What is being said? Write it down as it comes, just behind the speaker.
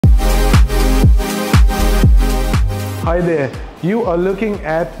Hi there, you are looking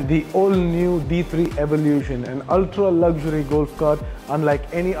at the all-new D3 Evolution, an ultra-luxury golf cart unlike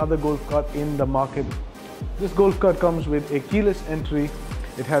any other golf cart in the market. This golf cart comes with a keyless entry,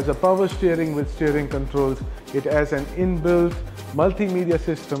 it has a power steering with steering controls, it has an inbuilt multimedia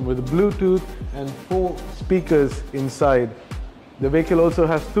system with Bluetooth and 4 speakers inside. The vehicle also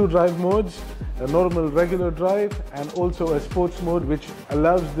has 2 drive modes, a normal regular drive and also a sports mode which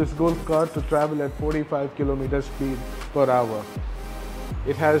allows this golf cart to travel at 45 km speed per hour.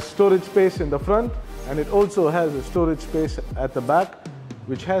 It has storage space in the front and it also has a storage space at the back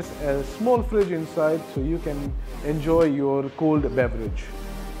which has a small fridge inside so you can enjoy your cold beverage.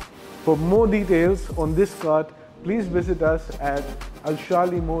 For more details on this cart, please visit us at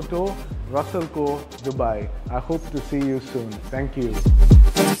Alshaali Motor, Russell Co, Dubai. I hope to see you soon. Thank you.